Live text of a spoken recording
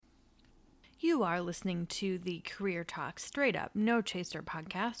You are listening to the Career Talk Straight Up, No Chaser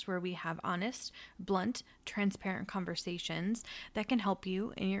podcast, where we have honest, blunt, transparent conversations that can help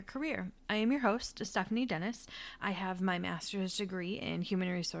you in your career. I am your host, Stephanie Dennis. I have my master's degree in human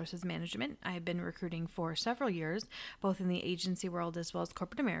resources management. I have been recruiting for several years, both in the agency world as well as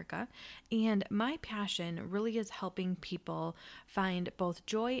corporate America. And my passion really is helping people find both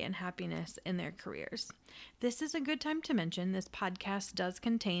joy and happiness in their careers. This is a good time to mention this podcast does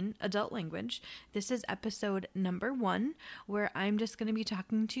contain adult language. This is episode number 1, where I'm just going to be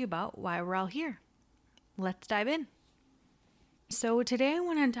talking to you about why we're all here. Let's dive in. So today I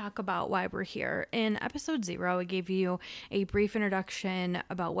want to talk about why we're here. In episode 0, I gave you a brief introduction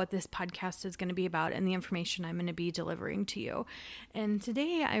about what this podcast is going to be about and the information I'm going to be delivering to you. And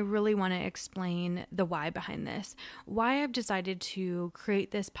today I really want to explain the why behind this, why I've decided to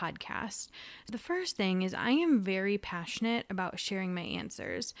create this podcast. The first thing is I am very passionate about sharing my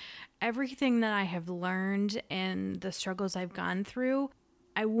answers. Everything that I have learned and the struggles I've gone through,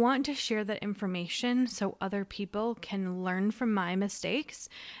 I want to share that information so other people can learn from my mistakes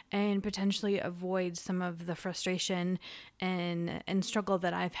and potentially avoid some of the frustration and struggle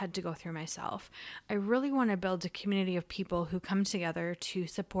that I've had to go through myself. I really want to build a community of people who come together to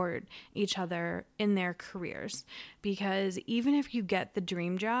support each other in their careers, because even if you get the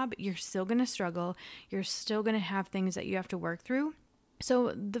dream job, you're still going to struggle. You're still going to have things that you have to work through.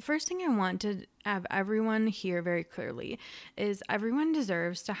 So the first thing I want to have everyone hear very clearly is everyone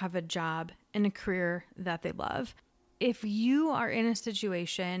deserves to have a job and a career that they love. If you are in a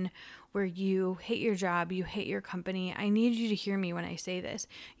situation where you hate your job, you hate your company, I need you to hear me when I say this.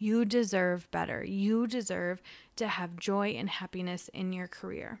 You deserve better. You deserve to have joy and happiness in your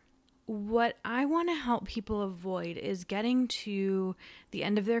career. What I want to help people avoid is getting to the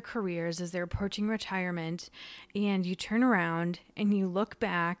end of their careers as they're approaching retirement, and you turn around and you look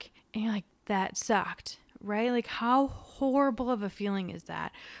back and you're like, that sucked, right? Like, how horrible of a feeling is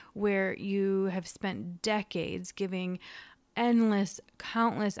that, where you have spent decades giving countless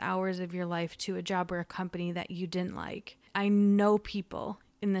hours of your life to a job or a company that you didn't like. I know people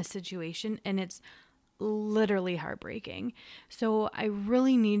in this situation, and it's literally heartbreaking. So I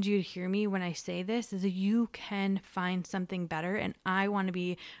really need you to hear me when I say this, is that you can find something better, and I want to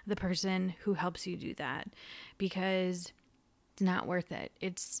be the person who helps you do that, because it's not worth it.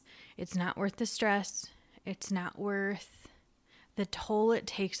 It's not worth the stress. It's not worth the toll it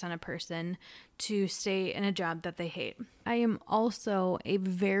takes on a person to stay in a job that they hate. I am also a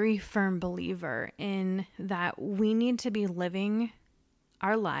very firm believer in that we need to be living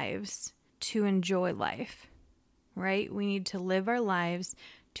our lives to enjoy life, right? We need to live our lives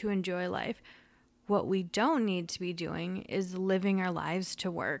to enjoy life. What we don't need to be doing is living our lives to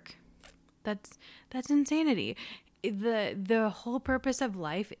work. That's insanity. The whole purpose of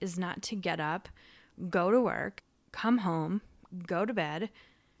life is not to get up, go to work, come home, go to bed,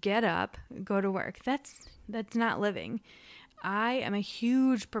 get up, go to work. That's not living. I am a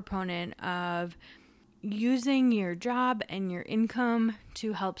huge proponent of using your job and your income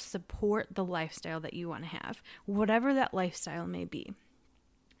to help support the lifestyle that you want to have, whatever that lifestyle may be.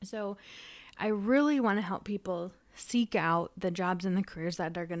 So I really want to help people seek out the jobs and the careers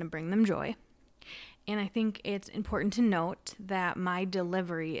that are going to bring them joy. And I think it's important to note that my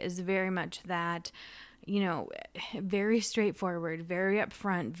delivery is very much that, very straightforward, very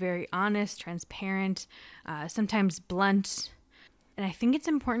upfront, very honest, transparent, sometimes blunt. And I think it's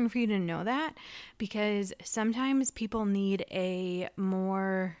important for you to know that, because sometimes people need a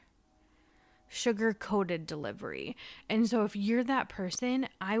more sugar-coated delivery. And so if you're that person,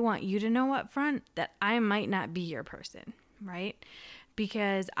 I want you to know up front that I might not be your person, right?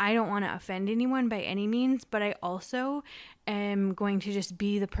 Because I don't want to offend anyone by any means, but I also am going to just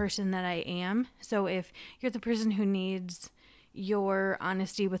be the person that I am. So if you're the person who needs your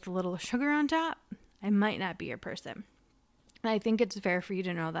honesty with a little sugar on top, I might not be your person. I think it's fair for you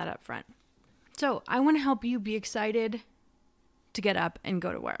to know that up front. So I want to help you be excited to get up and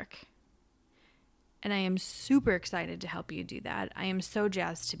go to work. And I am super excited to help you do that. I am so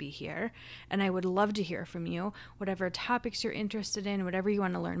jazzed to be here, and I would love to hear from you. Whatever topics you're interested in, whatever you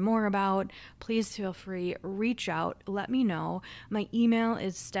want to learn more about, please feel free, reach out, let me know. My email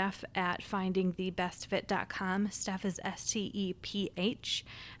is steph@findingthebestfit.com. Steph is STEPH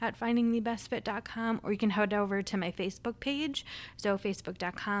at findingthebestfit.com, or you can head over to my Facebook page. So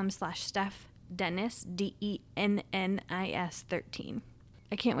facebook.com/Steph Dennis, DENNIS 13.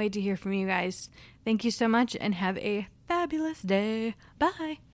 I can't wait to hear from you guys. Thank you so much and have a fabulous day. Bye.